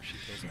before she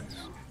kills us.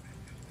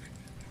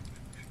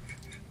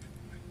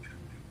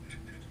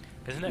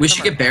 Isn't that We should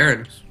from our get Baron.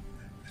 moms?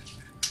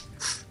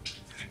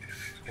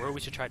 Or we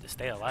should try to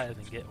stay alive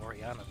and get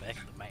Oriana back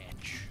in the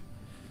match.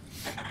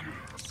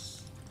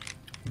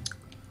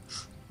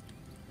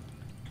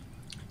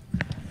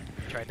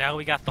 Right now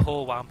we got the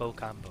whole Wombo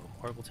combo.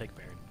 Or we'll take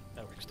Baron.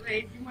 That works too.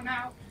 Wait, you went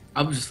out.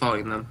 I was just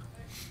following them.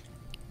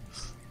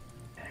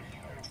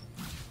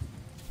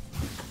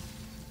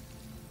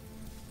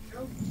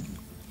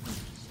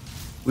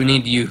 We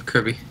need you,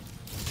 Kirby.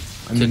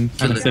 I'm kind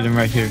kill of it. sitting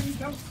right here.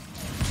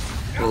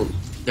 Well,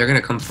 they're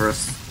gonna come for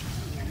us.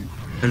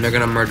 And they're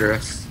gonna murder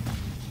us.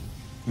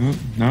 Oh,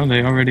 no,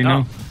 they already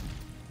No. know.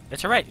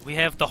 It's alright. We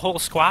have the whole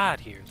squad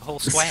here. The whole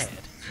squad.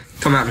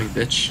 Come at me,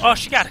 bitch. Oh,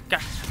 she got it.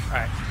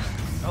 Alright.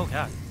 Oh,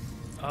 God.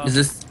 Is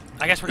this...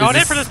 I guess we're is going in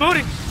this- for this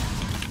booty.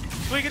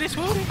 Swiggity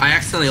swooty. I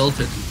accidentally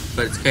ulted,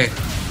 but it's okay.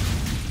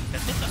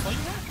 That's it. That's all you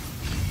got.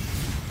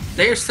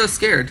 They are so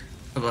scared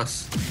of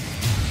us.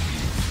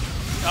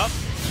 Up.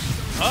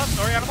 Up.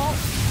 Sorry, out of ball.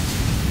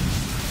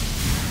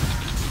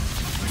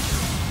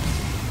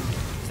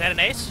 Is that an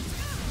ace?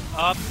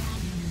 Up.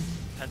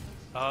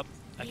 Up.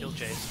 I killed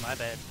Jace. My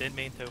bad. Didn't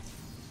mean to.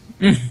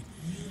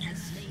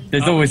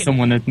 There's Oh, always okay.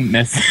 someone that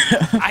mess.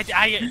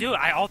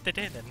 I ulted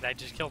in and I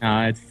just killed him.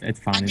 Nah, it's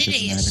fine. I It did it doesn't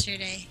matter.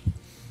 yesterday.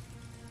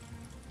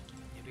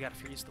 Yeah, we gotta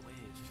freeze the wave.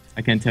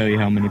 I can't tell you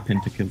how many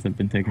pentakills have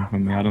been taken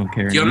from me. I don't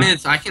care. Do you want anymore.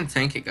 me to... I can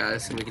tank it,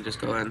 guys, and we can just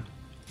go in.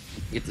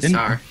 Get the Then-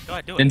 star. Go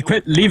ahead, do it. Then do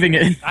quit it. leaving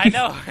it. I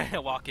know.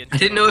 Walk in. I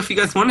didn't know if you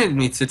guys wanted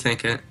me to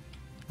tank it.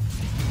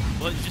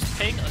 Well, just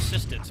take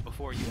assistance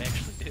before you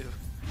actually do.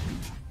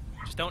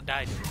 Just don't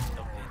die to it.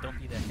 Don't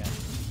be that guy.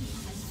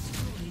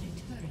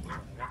 I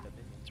got the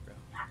minions, bro.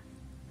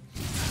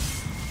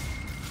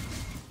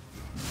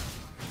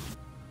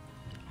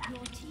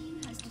 Your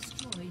team has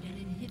destroyed an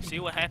inhibitor. See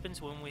what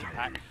happens when we...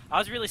 I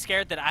was really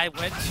scared that I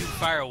went too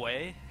far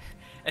away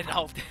and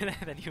ulted and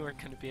then you weren't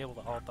going to be able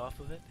to ult off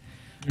of it.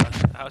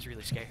 I was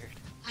really scared.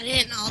 I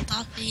didn't ult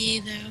off of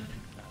you though.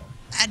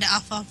 I had to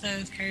off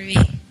of Kirby.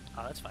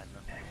 Oh, that's fine though.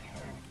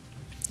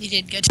 You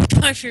did go too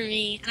far for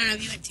me. I don't know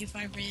if you went too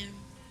far for him.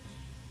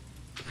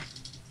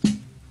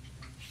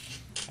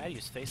 I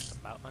used face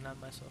the mountain on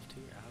myself too,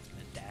 or I was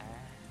gonna die.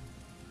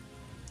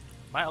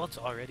 My ult's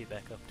already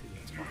back up too,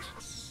 that's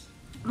awesome.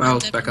 My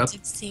ult's back up.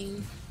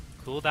 16.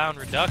 Cooldown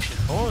reduction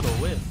for the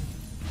win.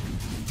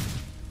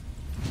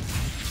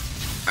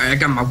 Alright, I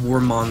got my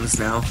Warmons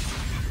now.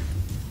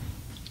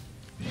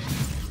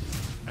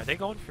 Are they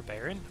going for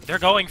Baron? They're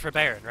going for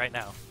Baron right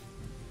now.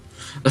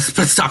 Let's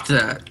put stop to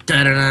that.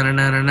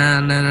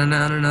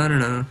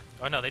 Da-da-da-da-da-da-da-da-da-da-da-da.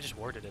 Oh no, they just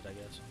warded it, I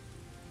guess.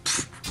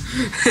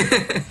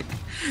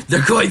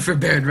 They're going for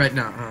Baron right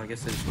now. Oh, I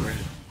guess they just worded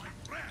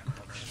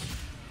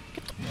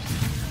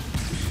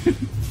it.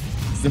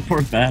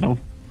 Support battle.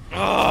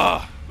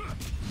 Oh!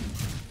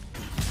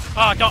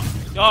 Oh, don't!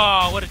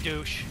 Oh, what a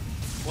douche!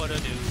 What a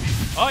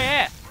douche! Oh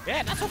yeah,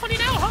 yeah, not so funny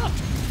now, huh?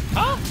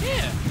 Huh?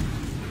 Yeah.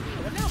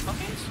 What now,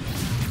 fuckers?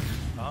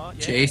 Oh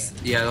yeah. Chase,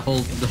 yeah,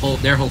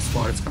 their whole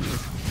squad is coming.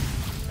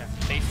 Yeah,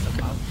 face them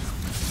out.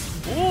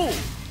 Ooh!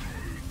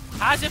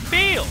 How's it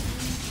feel?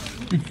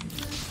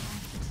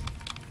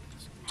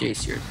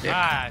 Jace, you're a dick.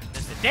 Ah,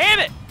 missed it. Damn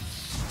it!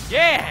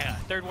 Yeah!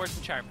 Third word's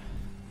the charm.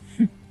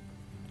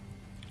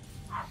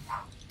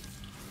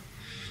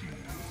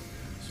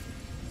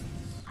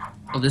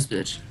 Oh, this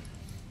bitch.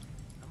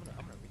 I'm gonna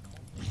recall.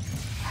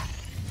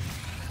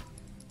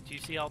 Do you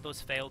see all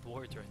those failed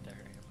wards right there?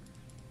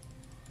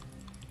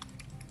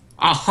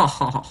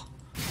 Oh,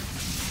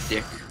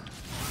 dick.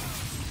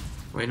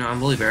 Wait, no, I'm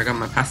Bully Bear. I got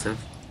my passive.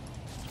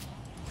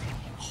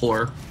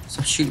 Whore.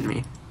 Stop shooting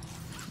me.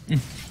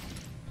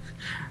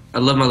 I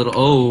love my little...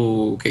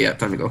 Oh, okay, yeah,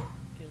 time to go.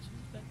 Guess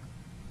who's back?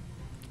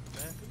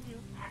 Back in you.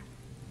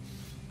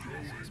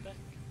 Guess who's back?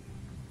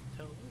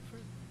 Tell no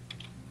friend.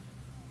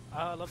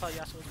 I love how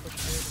Yasuo's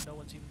pushing mid and no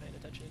one's even paying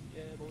attention.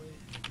 Yeah, boy.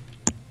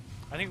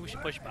 I think we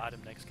should push bottom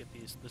next. Get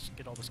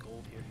all this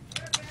gold here.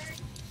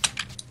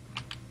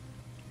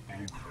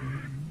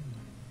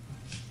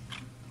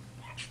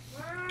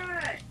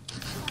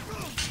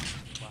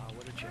 Wow,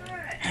 what a joke.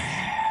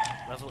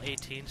 Level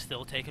 18,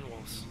 still taking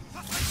wolves.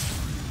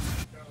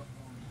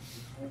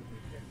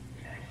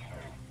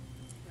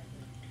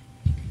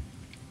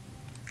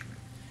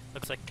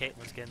 Looks like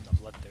Caitlyn's getting the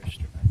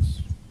Bloodthirster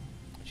next.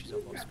 And she's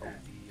almost full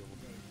build.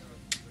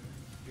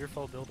 You're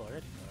full build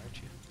already, though, aren't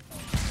you?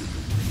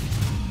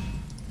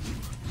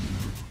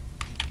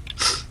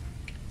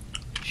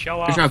 Show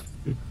off! Good job.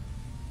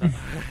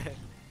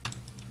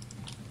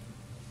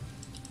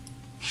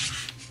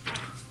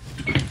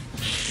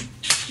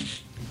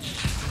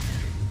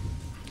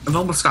 I've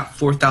almost got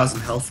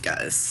 4,000 health,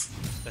 guys.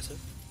 That's it.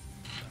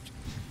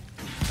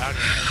 I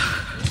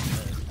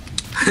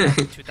don't even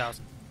have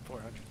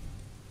 2,400. I'm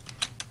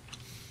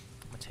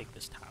gonna take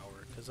this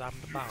tower because I'm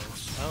the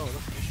boss. Oh,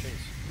 look at this chase.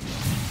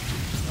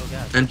 Oh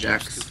god. And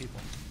there's Jax. 2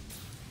 people.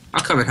 I'll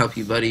come and help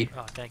you, buddy.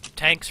 Oh, thank you.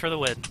 Tanks for the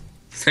win.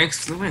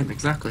 Thanks for the win,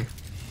 exactly.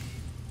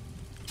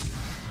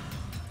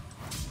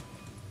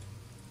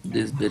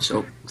 This bitch,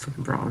 oh,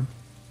 fucking brawn.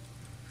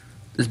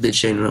 This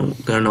bitch ain't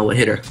gonna know what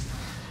hit her.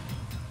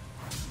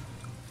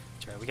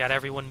 That's right. We got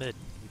everyone mid.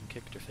 We can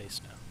kick their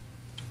face now.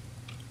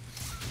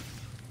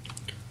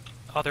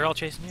 Oh, they're all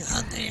chasing you.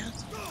 Oh, there you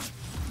go.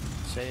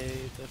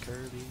 Save the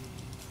Kirby.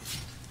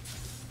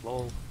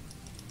 Lol.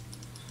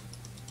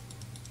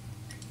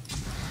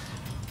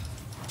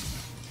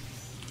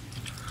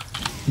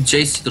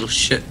 Jace, you little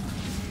shit.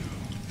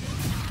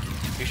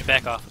 You should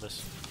back off of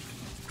this.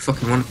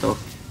 Fucking want it though.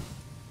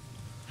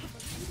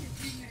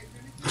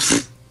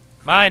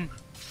 Mine!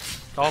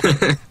 All of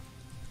them.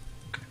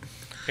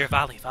 Here,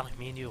 volley.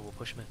 Me and you will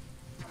push them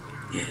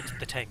in. Yeah.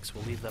 The tanks,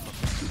 we'll leave them up.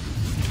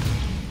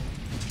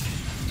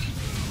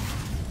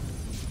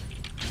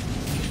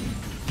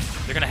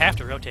 They're gonna have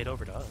to rotate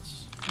over to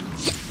us.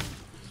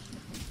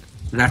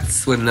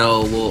 That's when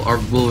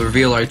we'll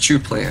reveal our true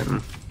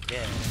plan.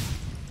 Yeah.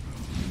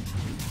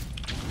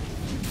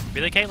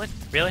 Really, Caitlyn?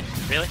 Really?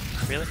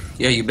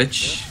 Yeah, you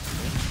bitch.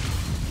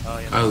 Oh,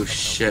 yeah. Oh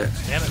shit.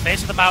 Damn it,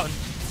 face of the mountain.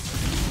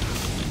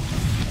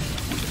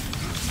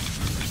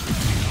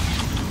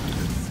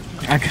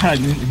 I got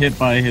hit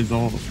by his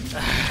ult. You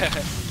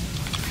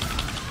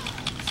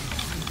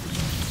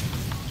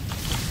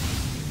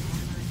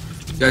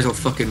guys don't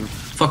fucking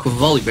fuck with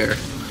Volibear.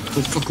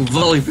 Don't fuck with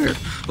Volibear.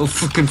 Don't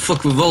fucking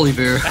fuck with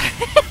Volibear.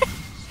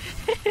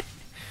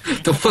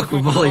 Don't fuck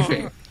with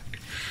Volibear.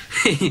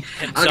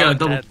 I got a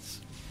double.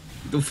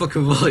 Don't fuck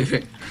with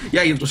Volibear.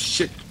 Yeah, you little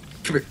shit.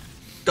 Come here.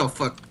 Don't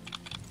fuck.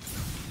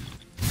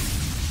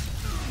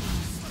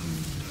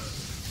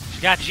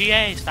 She got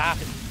GA, stop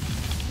it.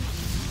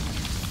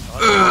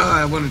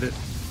 I wanted it.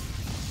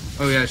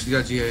 Oh yeah, she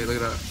got GA. Look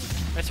at that.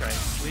 That's right.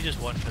 We just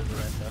won because of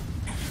that, though.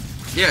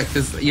 Yeah,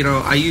 because, you know,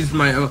 I used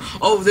my...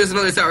 Oh, there's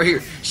another tower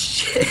here.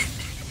 Shit.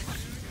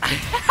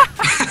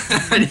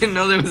 I didn't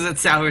know there was a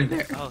tower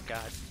there. Oh,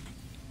 God.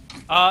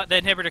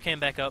 The inhibitor came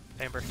back up,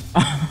 Amber.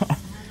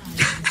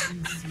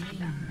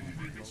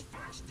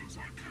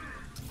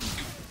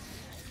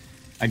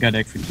 I got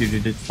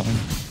executed, it's fine.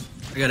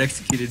 I got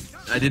executed.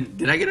 I didn't...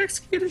 Did I get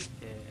executed?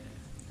 Yeah.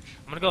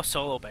 I'm gonna go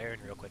solo Baron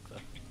real quick, though.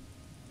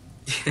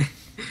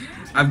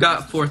 I've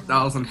got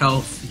 4,000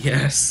 health.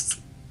 Yes.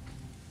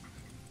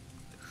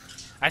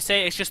 I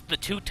say it's just the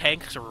 2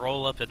 tanks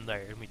roll up in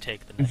there and we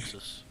take the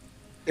Nexus.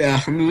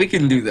 Yeah, I mean, we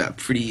can do that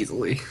pretty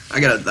easily.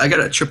 I got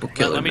a triple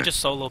kill. Let me just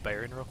solo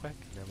Baron real quick,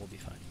 and then we'll be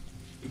fine.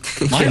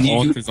 My Can you-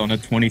 ult is on a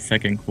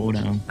 20-second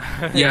cooldown.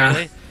 Yeah.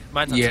 Really?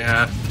 Mine's on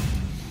Yeah.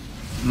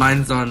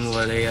 Mine's on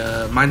what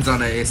mine's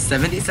on a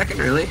 70-second,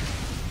 really?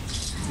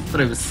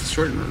 But it was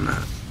shorter than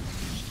that.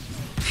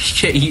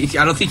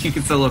 I don't think you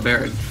can solo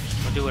Baron.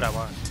 I'll do what I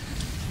want.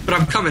 But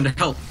I'm coming to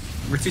help.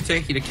 We're too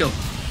tanky to kill.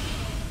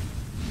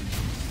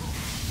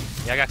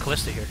 Yeah, I got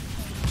Callista here.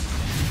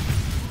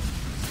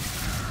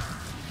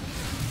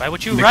 Why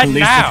would you The run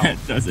now?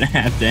 Khaleesi doesn't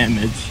have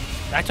damage.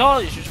 I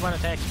told you, you just want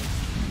to attack me.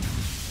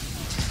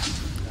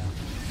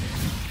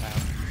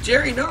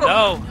 Jerry, no!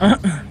 No!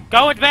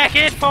 Going back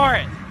in for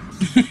it!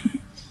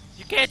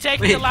 You can't take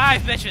me Wait.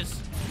 alive, bitches!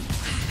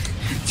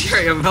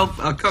 Jerry, I'm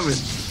coming.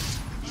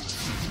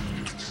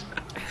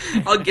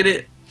 I'll get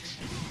it.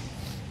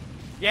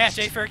 Yeah,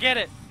 Jay, forget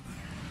it!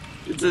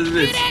 It's a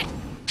bitch.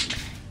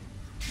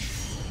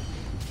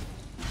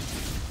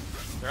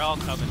 They're all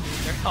coming, dude.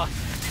 They're all...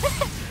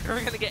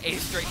 We're gonna get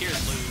aced right here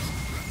and lose.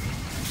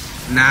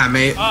 Nah,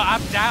 mate. Oh,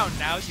 I'm down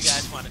now. You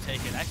guys want to take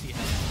it. I see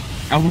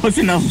how. I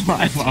wasn't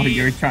alive while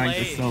you were Team trying to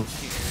plays solo.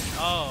 here.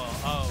 Oh,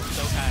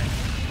 so kind.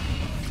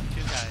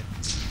 Too kind.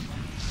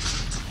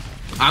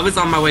 I was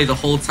on my way the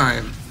whole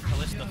time.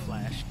 Callista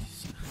flash.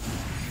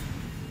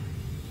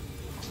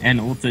 And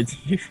ulted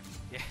you.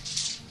 Yeah.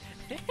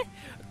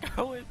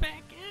 Going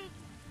back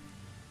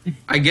in.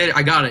 I get it.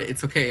 I got it.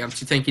 It's okay. I'm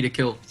too tanky to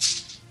kill.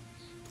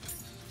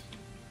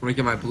 Let me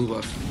get my blue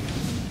buff.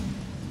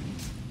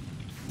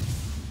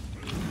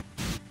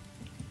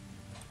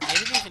 They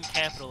didn't even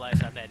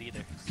capitalize on that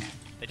either.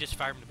 They just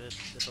farmed a bit.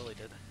 That's all they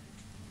did.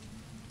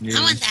 Yeah.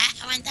 I want that.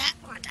 I want that.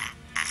 I want that.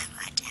 I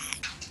want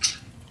that.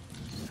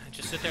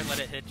 Just sit there and let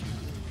it hit you.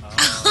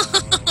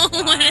 Oh,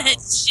 What a wow.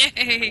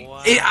 jerk.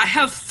 Wow. I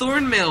have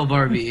Thornmail,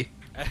 Barbie.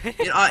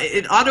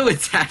 it auto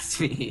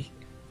attacked me.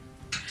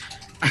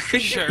 I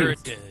couldn't Sure do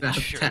it did, about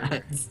sure.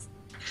 that.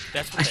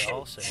 That's I what they couldn't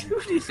all say. do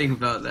anything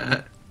about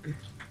that.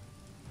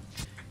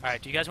 Alright,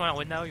 do you guys want to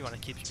win now or you want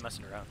to keep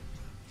messing around?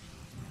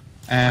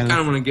 I kind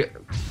of want to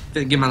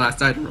get my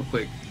last item real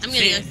quick. I'm gonna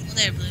go kill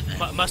their blue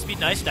buff. Must be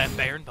nice to have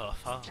Baron buff,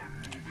 huh?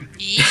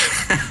 Yeah.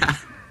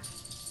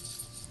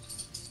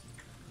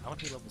 I want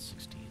to be level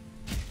 16.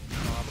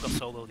 Oh, I'm gonna go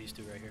solo these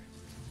 2 right here.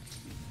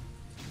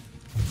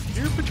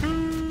 Here,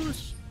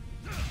 Patrice!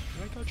 I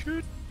got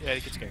Shoot. Yeah,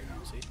 he gets scared.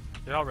 See?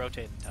 They're all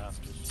rotating top.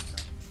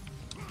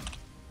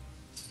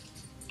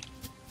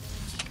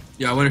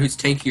 Yeah, I wonder who's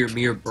tankier,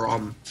 me or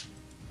Braum.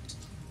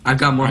 I've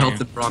got more I health am.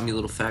 than Braum, you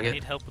little I faggot.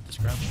 need help with this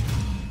ground.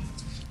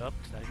 Oh,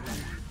 it's not even on.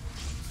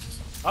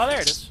 Oh,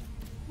 there it is.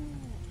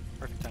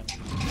 Perfect time.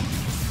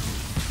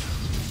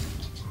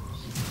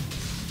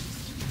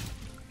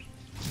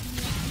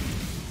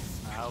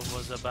 I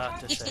was about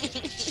to say.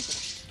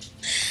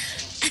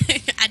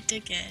 I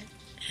took it.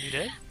 You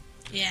did?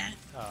 Yeah.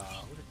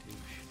 Oh, what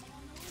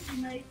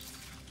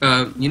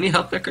a douche. You need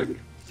help there, Kirby?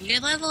 You're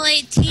level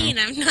 18.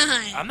 I'm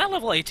not. I'm not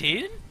level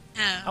 18.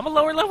 Oh. I'm a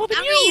lower level than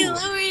How you.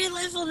 are you lower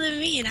level than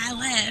me and I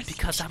left?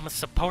 Because I'm a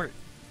support.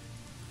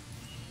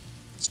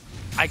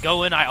 I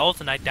go in, I ult,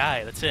 and I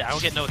die. That's it. I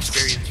don't get no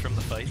experience from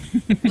the fight.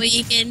 Well,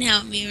 you can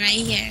help me right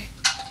here.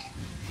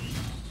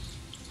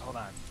 Hold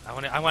on.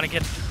 I want to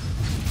get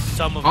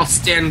some of. I'll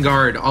stand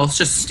guard. I'll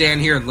just stand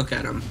here and look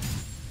at him.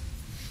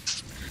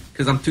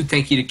 Because I'm too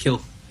tanky to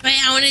kill. Wait,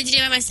 I wanted to do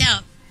it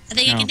myself. I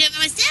think I No. can do it by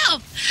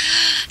myself.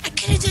 I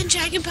could have done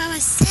Dragon by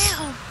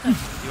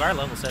myself. You are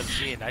level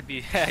 17. I'd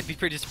be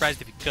pretty surprised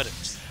if you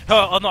couldn't.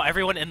 Oh no!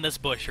 Everyone in this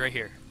bush right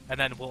here, and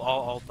then we'll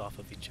all ult off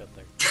of each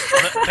other.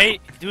 Bait.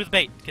 Do the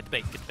bait. Get the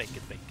bait. Get the bait.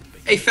 Get the bait. Get the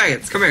bait. Hey,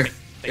 faggots, come here.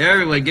 Yeah,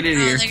 everyone, get in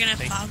Oh, here. they're gonna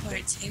fall for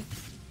it too.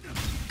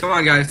 Come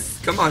on, guys.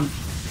 Come on.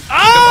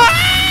 Oh!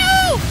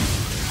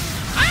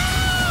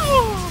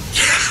 Ow! Is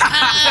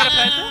that a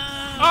penta?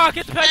 Oh,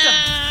 get the penta!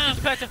 Get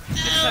the penta!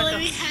 No, let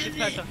me Get have the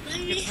it. penta! Let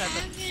me Get the have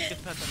penta! Get it.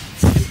 the penta!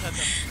 Get the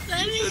penta!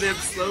 Let me So damn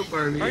have slow,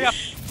 Barbie. Hurry up!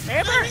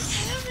 Amber! Let me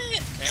have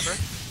it. Amber!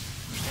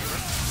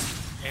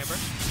 Amber!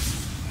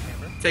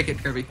 Amber! Take it,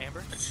 Kirby.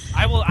 Amber!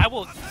 I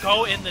will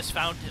go in this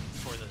fountain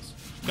for this.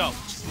 Go!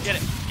 Get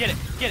it! Get it!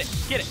 Get it!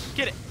 Get it!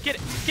 Get it! Get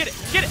it! Get it!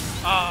 Get it!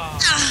 Ah!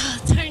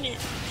 Ah, turn it.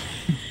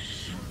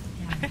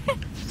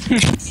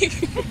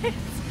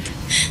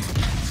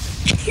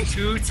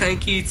 Too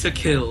tanky to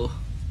kill.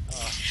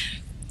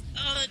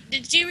 Oh,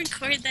 did you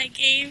record that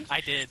game?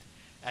 I did.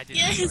 I did.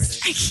 Yes,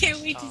 I record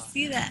can't wait to Oh.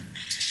 see that.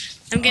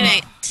 I'm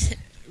gonna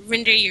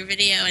render your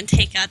video and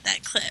take out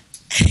that clip.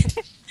 it.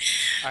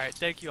 Alright,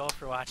 thank you all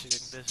for watching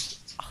this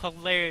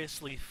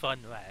hilariously fun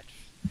match.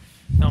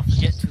 Don't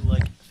forget to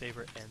like,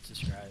 favorite, and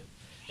subscribe.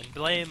 And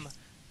blame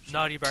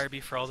Naughty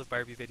Barbie for all the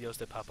Barbie videos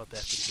that pop up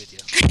after the video.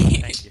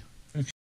 Thank you.